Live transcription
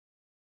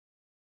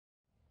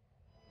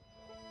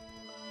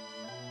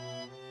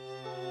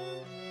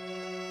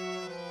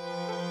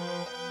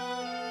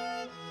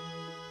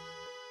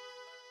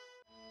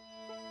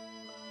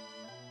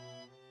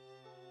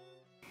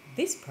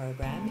This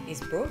program is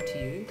brought to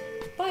you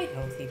by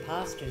Healthy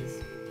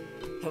Pastures.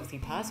 Healthy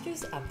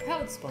Pastures are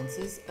proud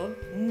sponsors of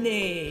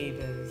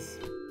Neighbours.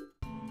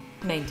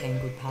 Maintain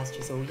good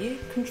pastures all year,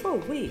 control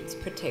weeds,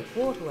 protect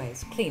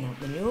waterways, clean up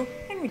manure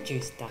and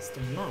reduce dust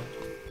and mud.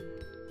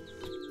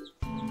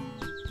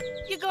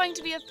 You're going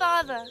to be a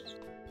father.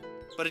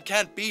 But it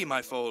can't be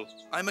my foal.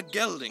 I'm a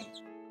gelding.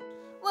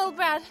 Well,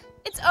 Brad,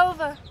 it's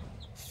over.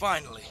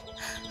 Finally.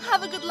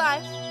 Have a good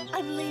life.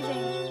 I'm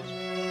leaving.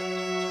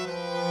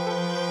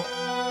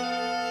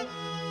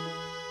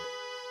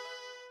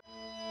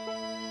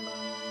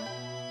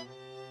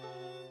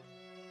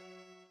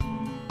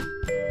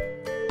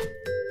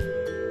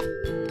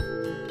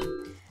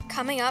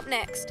 Coming up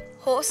next,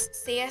 Horse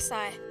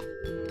CSI.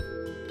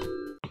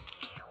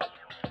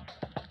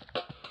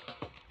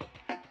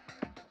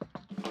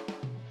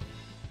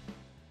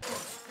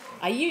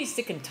 Are you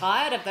sick and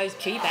tired of those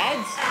cheap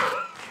ads?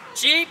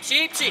 Cheap,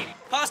 cheap, cheap.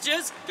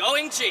 Pastures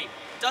going cheap.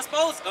 Dust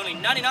bowls only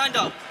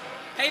 $99.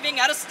 Paving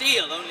out of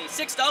steel only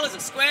 $6 a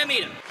square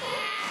meter.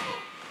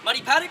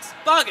 Muddy paddocks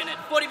bargain at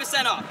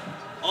 40% off.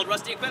 Old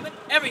rusty equipment,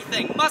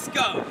 everything must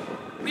go.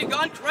 We've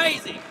gone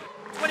crazy.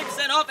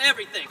 20% off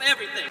everything.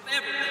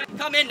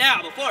 Come in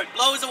now before it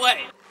blows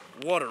away.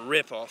 What a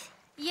rip-off.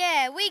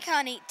 Yeah, we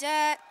can't eat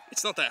dirt.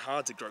 It's not that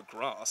hard to grow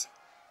grass.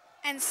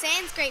 And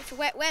sand's great for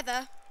wet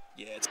weather.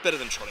 Yeah, it's better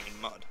than trotting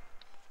in mud.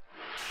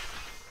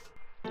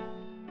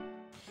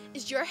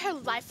 Is your hair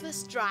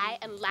lifeless, dry,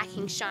 and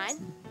lacking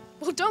shine?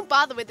 Well, don't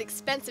bother with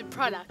expensive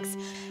products.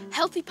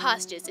 Healthy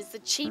Pastures is the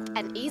cheap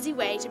and easy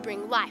way to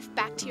bring life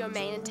back to your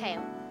mane and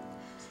tail.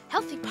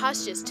 Healthy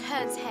Pastures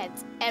turns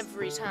heads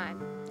every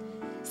time.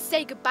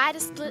 Say goodbye to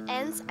split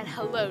ends and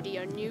hello to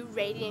your new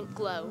radiant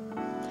glow.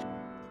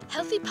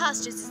 Healthy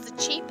Pastures is the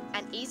cheap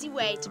and easy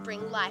way to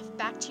bring life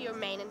back to your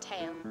mane and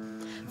tail.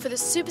 For the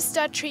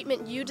superstar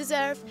treatment you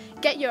deserve,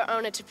 get your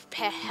owner to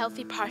prepare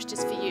Healthy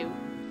Pastures for you.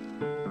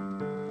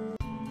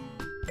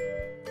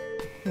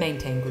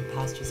 Maintain good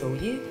pastures all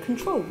year,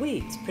 control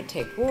weeds,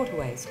 protect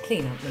waterways,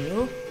 clean up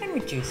manure and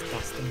reduce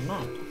dust and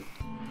mud.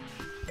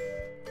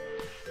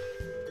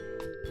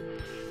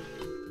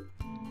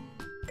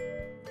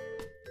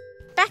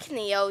 Back in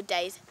the old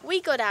days, we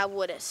got our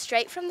water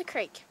straight from the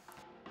creek.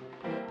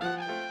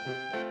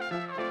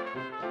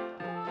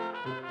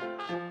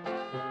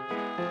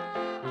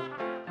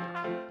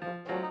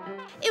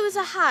 It was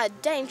a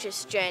hard,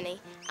 dangerous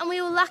journey, and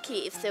we were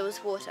lucky if there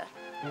was water.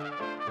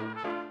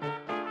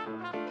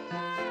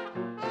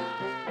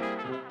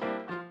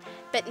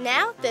 But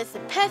now there's the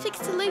perfect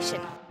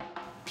solution: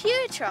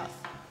 Purer Trough.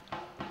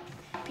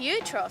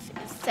 Purer Trough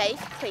is a safe,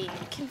 clean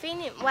and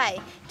convenient way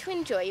to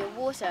enjoy your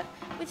water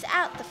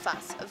without the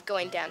fuss of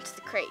going down to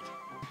the creek.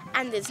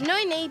 And there's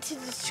no need to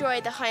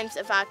destroy the homes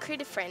of our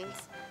critter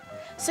friends.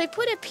 So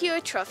put a Purer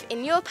Trough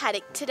in your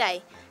paddock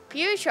today.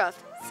 Purer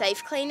Trough,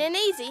 safe, clean and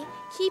easy,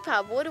 keep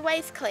our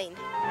waterways clean.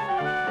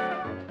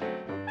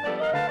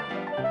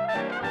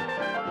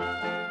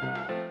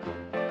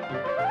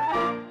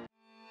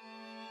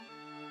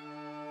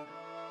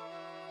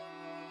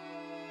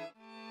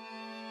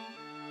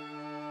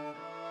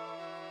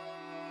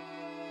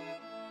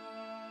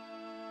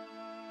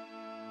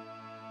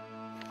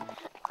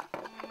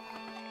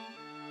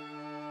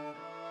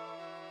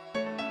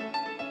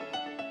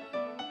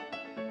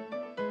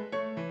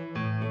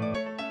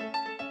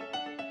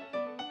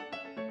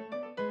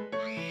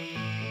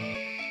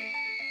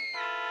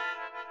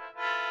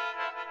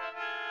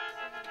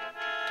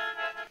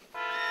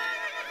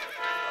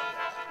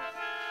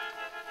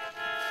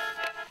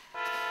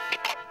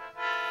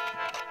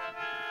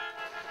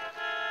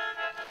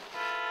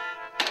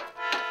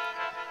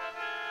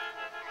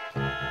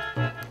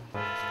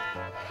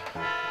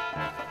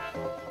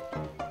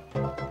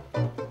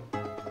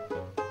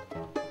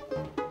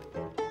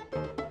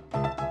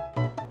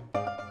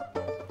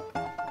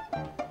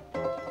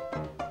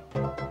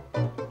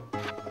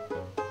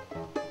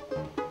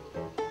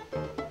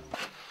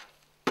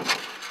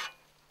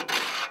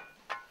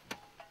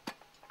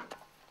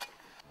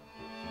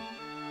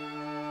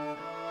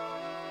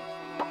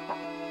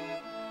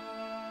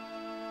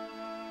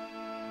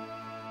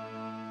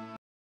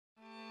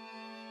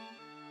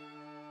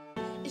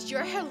 Is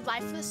your hair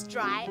lifeless,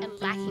 dry, and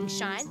lacking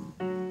shine?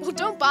 Well,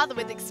 don't bother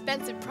with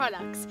expensive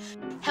products.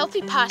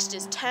 Healthy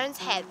Pastures turns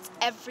heads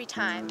every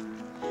time.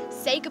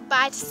 Say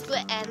goodbye to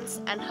split ends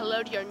and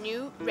hello to your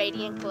new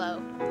radiant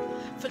glow.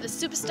 For the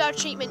superstar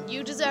treatment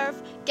you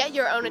deserve, get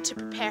your owner to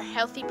prepare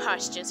Healthy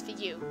Pastures for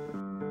you.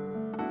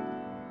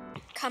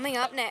 Coming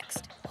up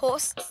next,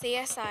 Horse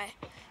CSI.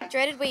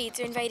 Dreaded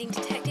weeds are invading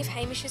Detective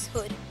Hamish's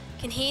hood.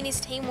 Can he and his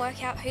team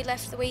work out who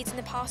left the weeds in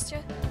the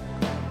pasture?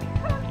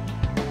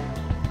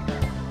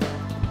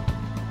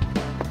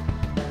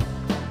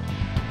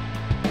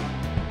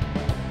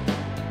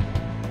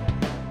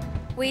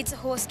 Weeds are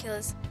horse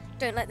killers.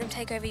 Don't let them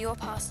take over your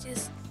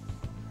pastures.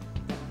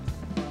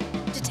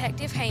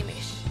 Detective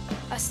Hamish,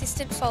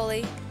 Assistant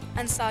Foley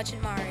and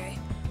Sergeant Mario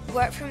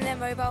work from their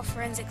mobile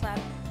forensic lab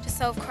to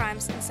solve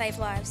crimes and save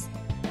lives.